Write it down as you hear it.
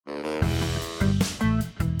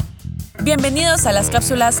Bienvenidos a las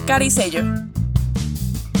cápsulas Cara y Sello.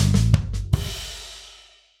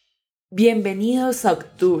 Bienvenidos a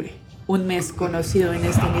octubre, un mes conocido en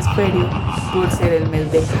este hemisferio por ser el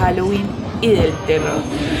mes de Halloween y del terror.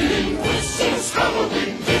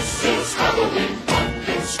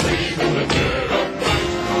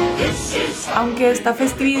 Aunque esta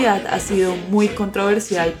festividad ha sido muy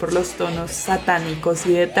controversial por los tonos satánicos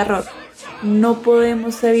y de terror, no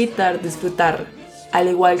podemos evitar disfrutarla, al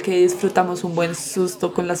igual que disfrutamos un buen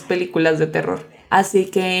susto con las películas de terror. Así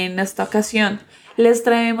que en esta ocasión les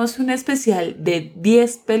traemos un especial de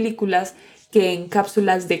 10 películas que en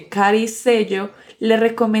cápsulas de Cara y Sello les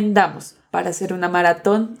recomendamos para hacer una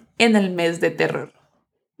maratón en el mes de terror.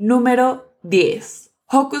 Número 10.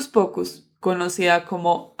 Hocus Pocus, conocida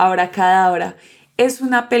como Abracadabra, es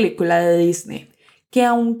una película de Disney que,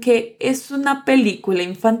 aunque es una película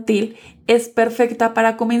infantil, es perfecta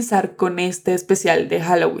para comenzar con este especial de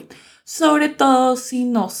Halloween, sobre todo si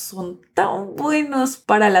no son tan buenos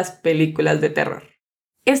para las películas de terror.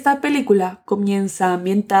 Esta película comienza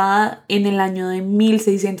ambientada en el año de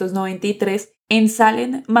 1693 en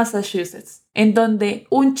Salem, Massachusetts, en donde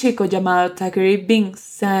un chico llamado Thackeray Binks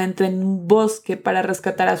se adentra en un bosque para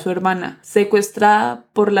rescatar a su hermana, secuestrada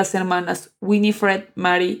por las hermanas Winifred,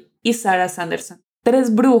 Mary y Sarah Sanderson,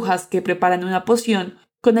 3 brujas que preparan una poción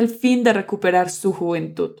con el fin de recuperar su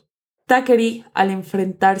juventud. Thackeray, al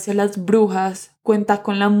enfrentarse a las brujas, cuenta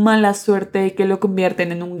con la mala suerte de que lo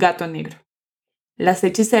convierten en un gato negro. Las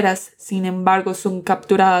hechiceras, sin embargo, son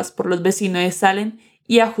capturadas por los vecinos de Salem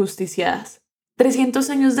y ajusticiadas. 300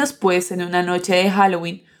 años después, en una noche de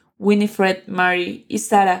Halloween, Winifred, Mary y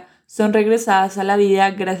Sarah son regresadas a la vida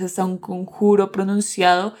gracias a un conjuro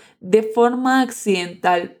pronunciado de forma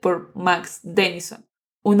accidental por Max Dennison,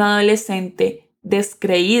 un adolescente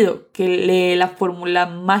descreído que lee la fórmula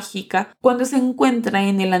mágica cuando se encuentra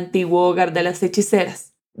en el antiguo hogar de las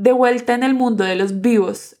hechiceras. De vuelta en el mundo de los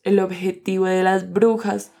vivos, el objetivo de las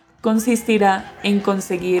brujas consistirá en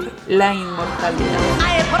conseguir la inmortalidad.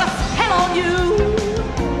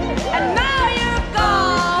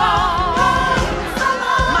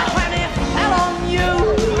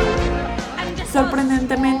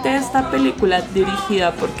 Sorprendentemente, esta película,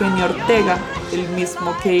 dirigida por Kenny Ortega, el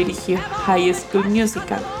mismo que dirigió High School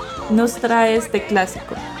Musical, nos trae este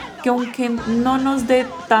clásico, que aunque no nos dé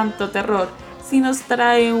tanto terror, sí nos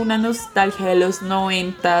trae una nostalgia de los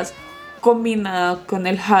 90s combinada con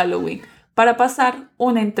el Halloween para pasar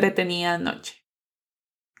una entretenida noche.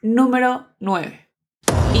 Número 9.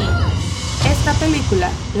 Esta película,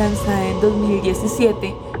 lanzada en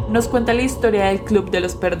 2017, nos cuenta la historia del Club de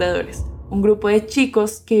los Perdedores, un grupo de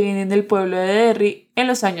chicos que vienen del pueblo de Derry en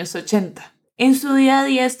los años 80. En su día a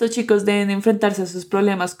día, estos chicos deben enfrentarse a sus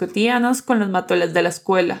problemas cotidianos con los matoles de la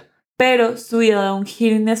escuela, pero su vida da un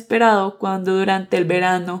giro inesperado cuando durante el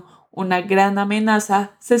verano una gran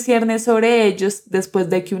amenaza se cierne sobre ellos después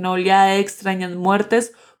de que una oleada de extrañas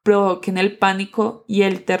muertes provoquen el pánico y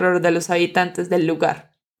el terror de los habitantes del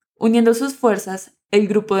lugar. Uniendo sus fuerzas, el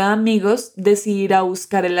grupo de amigos decidirá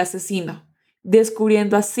buscar al asesino,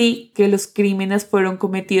 descubriendo así que los crímenes fueron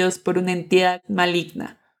cometidos por una entidad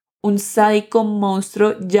maligna, un sádico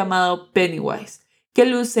monstruo llamado Pennywise, que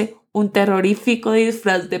luce un terrorífico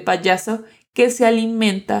disfraz de payaso que se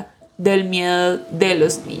alimenta del miedo de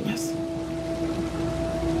los niños.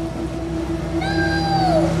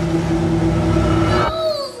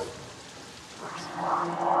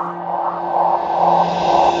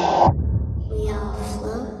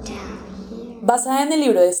 Basada en el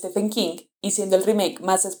libro de Stephen King y siendo el remake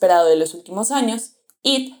más esperado de los últimos años,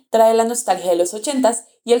 It trae la nostalgia de los 80s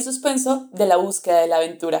y el suspenso de la búsqueda de la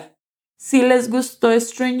aventura. Si les gustó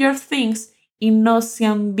Stranger Things y no se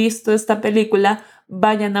han visto esta película,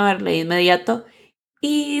 vayan a verla de inmediato.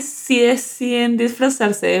 Y si deciden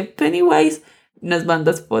disfrazarse de Pennywise, nos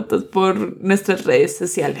mandan fotos por nuestras redes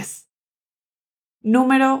sociales.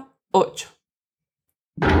 Número 8.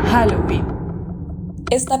 Halloween.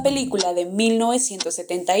 Esta película de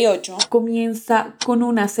 1978 comienza con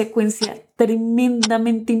una secuencia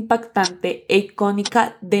tremendamente impactante e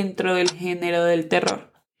icónica dentro del género del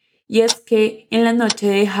terror. Y es que en la noche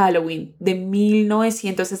de Halloween de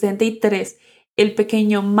 1963, el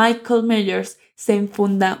pequeño Michael Myers se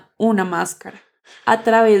enfunda una máscara. A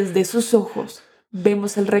través de sus ojos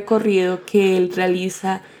vemos el recorrido que él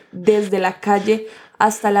realiza desde la calle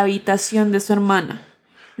hasta la habitación de su hermana,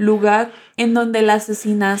 lugar en donde la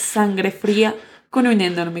asesina a sangre fría con un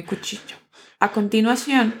enorme cuchillo. A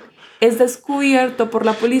continuación, es descubierto por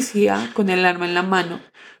la policía con el arma en la mano.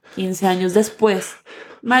 15 años después,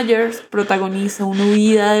 Myers protagoniza una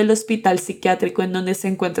huida del hospital psiquiátrico en donde se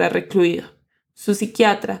encuentra recluido. Su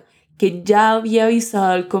psiquiatra, que ya había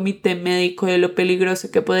avisado al comité médico de lo peligroso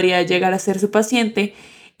que podría llegar a ser su paciente,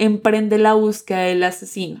 emprende la búsqueda del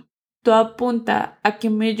asesino. Todo apunta a que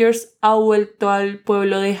Myers ha vuelto al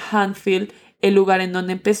pueblo de Haddonfield, el lugar en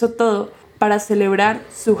donde empezó todo, para celebrar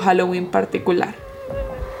su Halloween particular.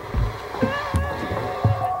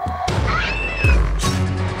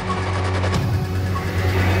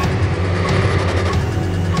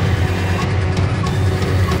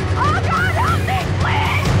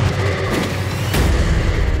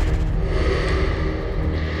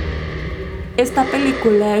 Esta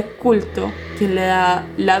película de culto, que le da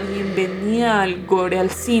la bienvenida al gore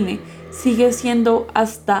al cine, sigue siendo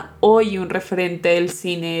hasta hoy un referente del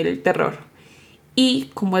cine del terror.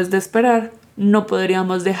 Y, como es de esperar, no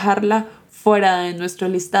podríamos dejarla fuera de nuestro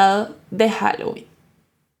listado de Halloween.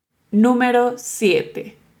 Número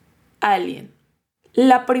 7. Alien.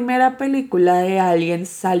 La primera película de Alien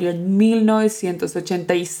salió en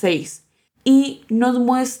 1986 y nos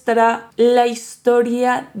muestra la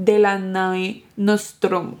historia de la nave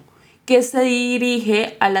Nostromo, que se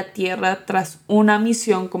dirige a la Tierra tras una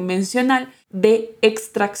misión convencional de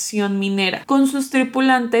extracción minera, con sus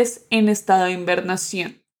tripulantes en estado de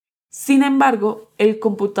hibernación. Sin embargo, el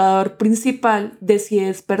computador principal decide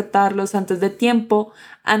despertarlos antes de tiempo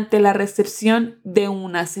ante la recepción de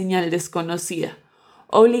una señal desconocida.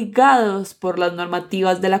 Obligados por las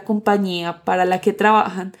normativas de la compañía para la que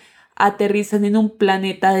trabajan, aterrizan en un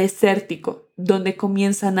planeta desértico, donde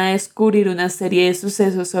comienzan a descubrir una serie de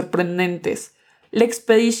sucesos sorprendentes. La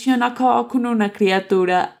expedición acaba con una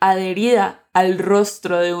criatura adherida al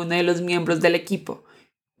rostro de uno de los miembros del equipo,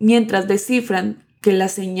 mientras descifran que la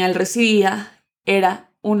señal recibida era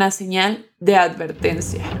una señal de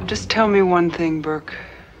advertencia. Just tell me one thing, Burke.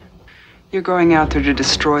 You're going out there to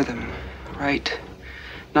destroy them, right?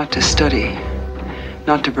 Not to study,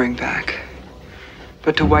 not to bring back,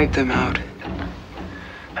 but to wipe them out.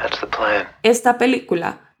 That's the plan. Esta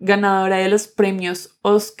película, ganadora de los premios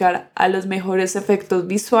Oscar a los mejores efectos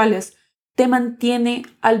visuales, te mantiene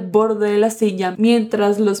al borde de la silla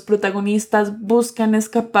mientras los protagonistas buscan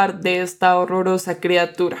escapar de esta horrorosa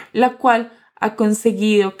criatura, la cual ha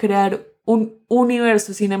conseguido crear un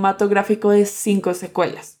universo cinematográfico de 5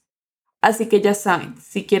 secuelas. Así que ya saben,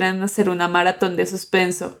 si quieren hacer una maratón de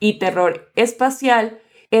suspenso y terror espacial,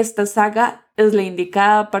 esta saga es la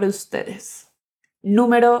indicada para ustedes.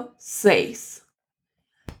 Número 6.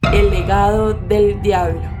 El legado del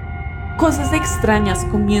diablo. Cosas extrañas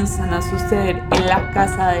comienzan a suceder en la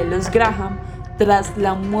casa de los Graham tras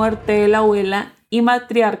la muerte de la abuela y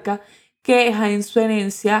matriarca que deja en su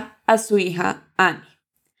herencia a su hija Annie.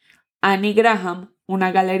 Annie Graham,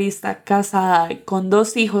 una galerista casada con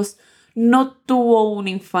 2 hijos, no tuvo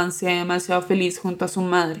una infancia demasiado feliz junto a su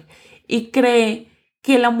madre y cree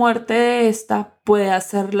que la muerte de esta puede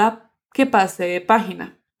hacerla que pase de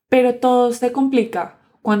página. Pero todo se complica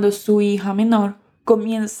cuando su hija menor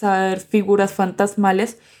comienza a ver figuras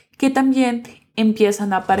fantasmales que también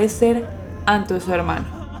empiezan a aparecer ante su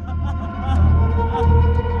hermano.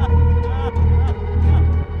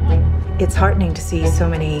 It's heartening to see so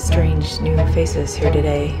many strange new faces here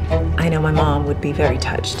today. I know my mom would be very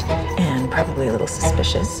touched and probably a little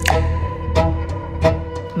suspicious.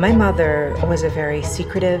 My mother was a very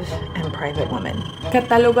secretive and private woman.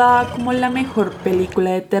 Catalogada como la mejor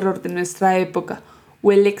película de terror de nuestra época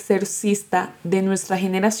o El exorcista de nuestra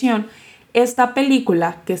generación, esta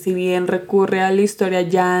película, que si bien recurre a la historia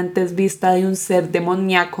ya antes vista de un ser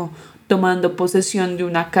demoníaco tomando posesión de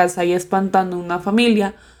una casa y espantando a una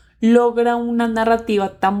familia, logra una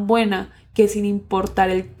narrativa tan buena que, sin importar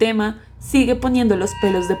el tema, sigue poniendo los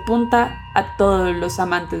pelos de punta a todos los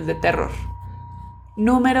amantes de terror.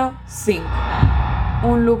 Número 5.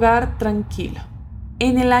 Un lugar tranquilo.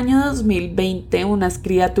 En el año 2020, unas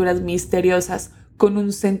criaturas misteriosas con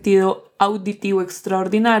un sentido auditivo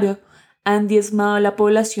extraordinario han diezmado a la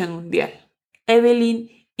población mundial. Evelyn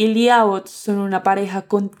y Lee Abbott son una pareja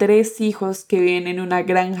con 3 hijos que viven en una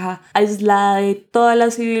granja aislada de toda la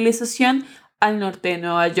civilización al norte de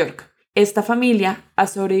Nueva York. Esta familia ha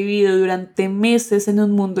sobrevivido durante meses en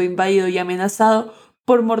un mundo invadido y amenazado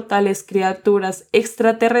por mortales criaturas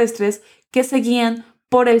extraterrestres que se guían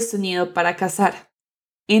por el sonido para cazar.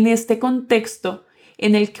 En este contexto,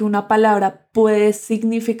 en el que una palabra puede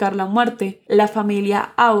significar la muerte, la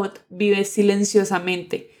familia Abbott vive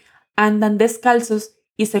silenciosamente, andan descalzos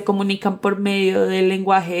y se comunican por medio del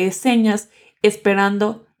lenguaje de señas,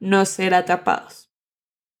 esperando no ser atrapados.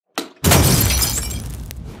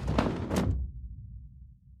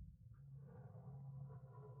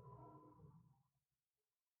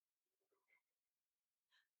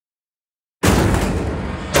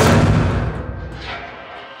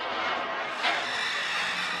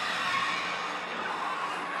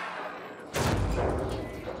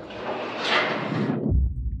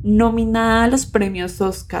 Nominada a los premios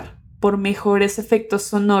Oscar por mejores efectos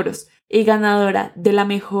sonoros y ganadora de la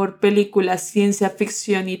mejor película ciencia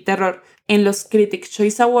ficción y terror en los Critics'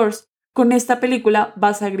 Choice Awards, con esta película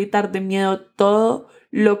vas a gritar de miedo todo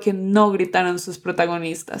lo que no gritaron sus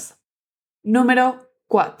protagonistas. Número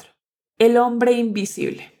 4. El hombre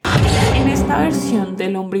invisible. En esta versión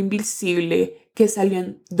del hombre invisible que salió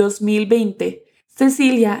en 2020,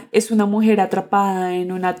 Cecilia es una mujer atrapada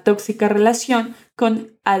en una tóxica relación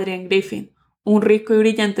con Adrian Griffin, un rico y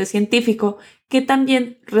brillante científico que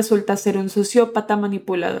también resulta ser un sociópata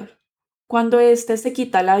manipulador. Cuando éste se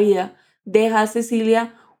quita la vida, deja a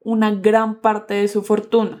Cecilia una gran parte de su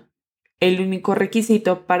fortuna. El único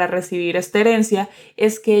requisito para recibir esta herencia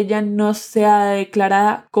es que ella no sea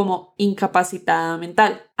declarada como incapacitada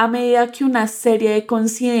mental. A medida que una serie de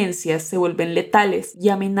coincidencias se vuelven letales y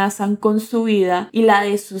amenazan con su vida y la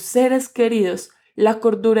de sus seres queridos, la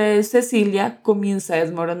cordura de Cecilia comienza a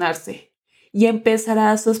desmoronarse y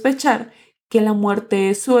empezará a sospechar que la muerte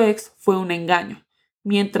de su ex fue un engaño,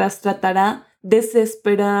 mientras tratará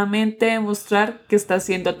desesperadamente de demostrar que está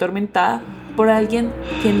siendo atormentada por alguien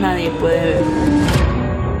que nadie puede ver.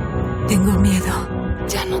 Tengo miedo.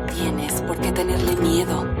 Ya no tienes por qué tenerle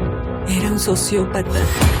miedo. Era un sociópata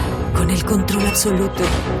con el control absoluto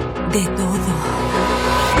de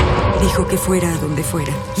todo. Dijo que fuera a donde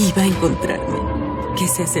fuera, iba a encontrarme, que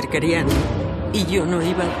se acercaría a mí y yo no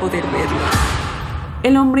iba a poder verlo.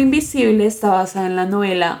 El hombre invisible está basada en la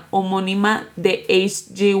novela homónima de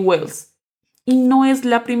H.G. Wells y no es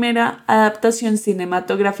la primera adaptación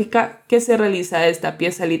cinematográfica que se realiza de esta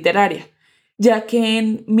pieza literaria, ya que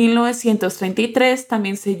en 1933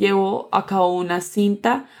 también se llevó a cabo una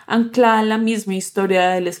cinta anclada en la misma historia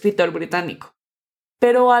del escritor británico.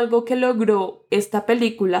 Pero algo que logró esta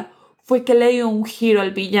película fue que le dio un giro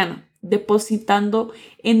al villano, depositando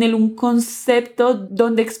en él un concepto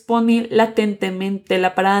donde expone latentemente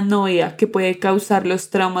la paranoia que puede causar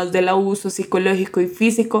los traumas del abuso psicológico y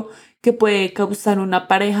físico que puede causar una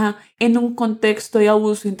pareja en un contexto de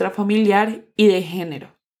abuso intrafamiliar y de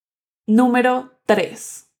género. Número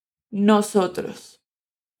 3. Nosotros.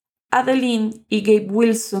 Adeline y Gabe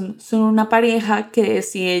Wilson son una pareja que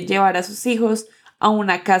decide llevar a sus hijos a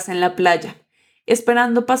una casa en la playa,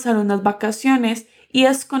 esperando pasar unas vacaciones y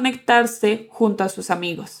desconectarse junto a sus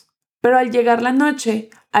amigos. Pero al llegar la noche,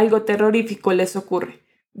 algo terrorífico les ocurre.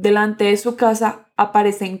 Delante de su casa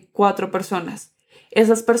aparecen 4 personas.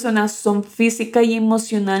 Esas personas son física y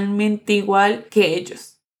emocionalmente igual que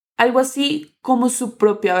ellos. Algo así como su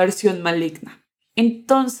propia versión maligna.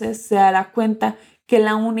 Entonces se dará cuenta que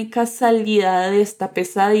la única salida de esta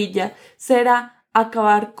pesadilla será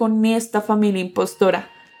acabar con esta familia impostora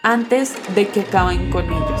antes de que acaben con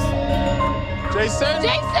ellos. Jason?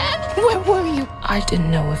 Jason! Where were you? I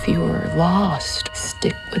didn't know if you were lost.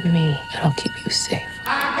 Stick with me, and I'll keep you safe.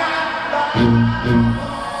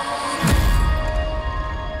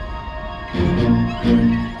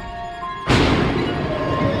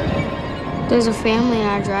 There's a family in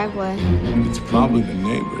our driveway. It's probably the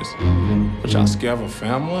neighbors. But y'all scared of a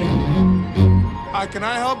family? Hi, can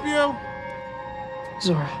I help you?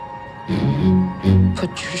 Zora, put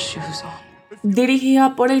your shoes on.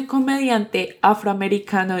 Dirigida por el comediante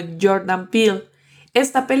afroamericano Jordan Peele,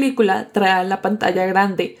 esta película trae a la pantalla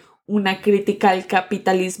grande una crítica al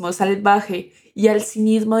capitalismo salvaje y al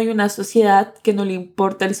cinismo de una sociedad que no le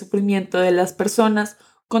importa el sufrimiento de las personas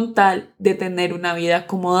con tal de tener una vida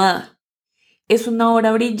acomodada. Es una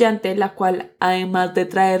obra brillante la cual, además de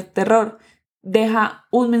traer terror, deja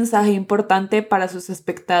un mensaje importante para sus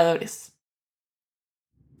espectadores.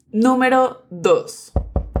 Número 2.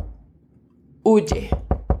 Huye.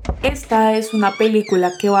 Esta es una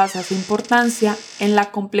película que basa su importancia en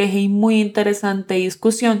la compleja y muy interesante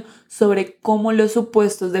discusión sobre cómo los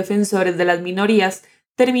supuestos defensores de las minorías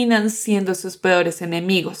terminan siendo sus peores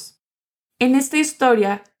enemigos. En esta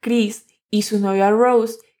historia, Chris y su novia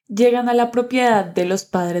Rose llegan a la propiedad de los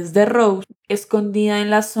padres de Rose, escondida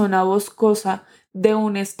en la zona boscosa de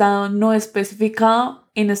un estado no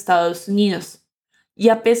especificado en Estados Unidos. Y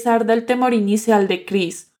a pesar del temor inicial de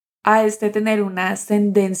Chris a tener una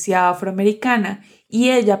ascendencia afroamericana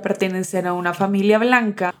y ella pertenecer a una familia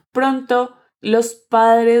blanca, pronto los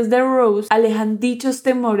padres de Rose alejan dichos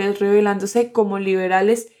temores revelándose como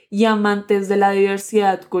liberales y amantes de la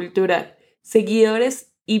diversidad cultural,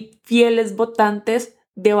 seguidores y fieles votantes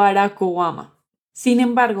de Barack Obama. Sin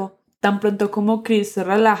embargo, tan pronto como Chris se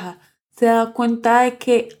relaja, se da cuenta de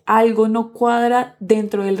que algo no cuadra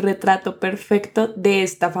dentro del retrato perfecto de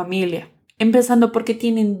esta familia, empezando porque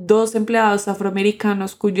tienen 2 empleados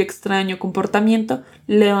afroamericanos cuyo extraño comportamiento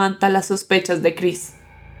levanta las sospechas de Chris.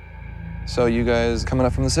 So you guys coming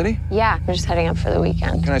up from the city? Yeah, we're just heading up for the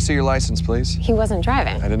weekend. Can I see your license, please? He wasn't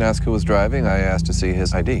driving. I didn't ask who was driving. I asked to see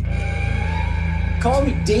his ID. Call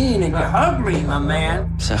me Dean and you hug me, my man.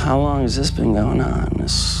 So how long has this been going on,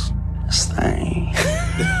 this thing?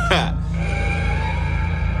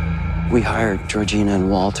 We hired Georgina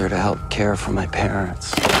and Walter to help care for my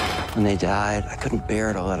parents. When they died, I couldn't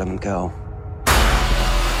bear to let them go.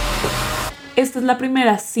 Esta es la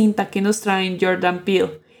primera cinta que nos trae Jordan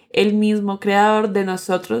Peele, el mismo creador de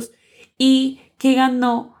Nosotros, y que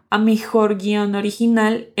ganó a Mejor Guión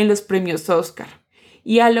Original en los premios Oscar.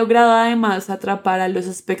 Y ha logrado además atrapar a los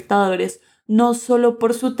espectadores no solo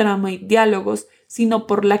por su trama y diálogos, sino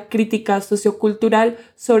por la crítica sociocultural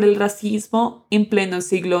sobre el racismo en pleno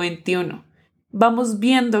siglo XXI. Vamos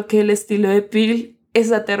viendo que el estilo de Peele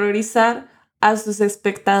es aterrorizar a sus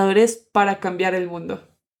espectadores para cambiar el mundo.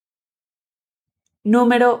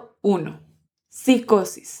 Número 1.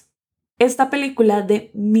 Psicosis. Esta película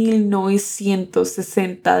de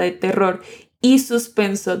 1960 de terror y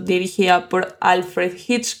suspenso dirigida por Alfred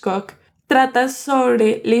Hitchcock trata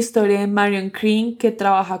sobre la historia de Marion Crane, que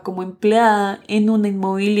trabaja como empleada en una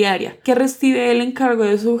inmobiliaria, que recibe el encargo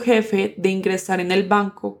de su jefe de ingresar en el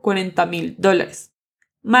banco $40,000.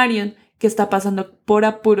 Marion, que está pasando por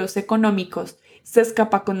apuros económicos, se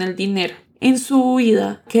escapa con el dinero. En su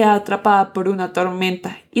huida queda atrapada por una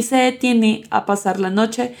tormenta y se detiene a pasar la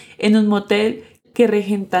noche en un motel que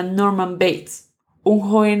regenta Norman Bates, un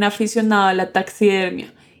joven aficionado a la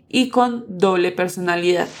taxidermia y con doble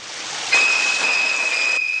personalidad.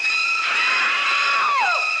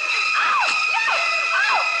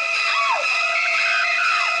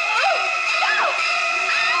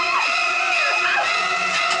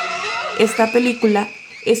 Esta película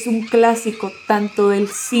es un clásico tanto del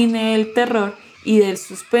cine del terror y del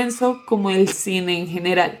suspenso como del cine en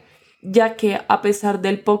general, ya que a pesar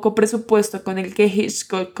del poco presupuesto con el que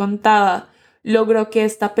Hitchcock contaba, logró que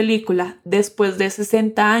esta película, después de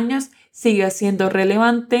 60 años, siga siendo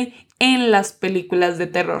relevante en las películas de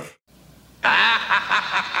terror.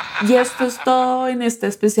 Y esto es todo en este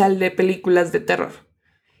especial de películas de terror.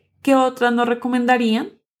 ¿Qué otras nos recomendarían?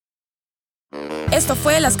 Esto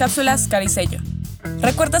fue las cápsulas Caricello.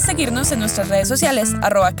 Recuerda seguirnos en nuestras redes sociales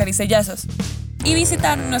 @caricellazos y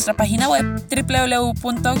visitar nuestra página web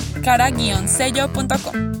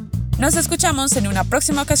www.cara-sello.com. Nos escuchamos en una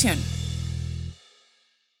próxima ocasión.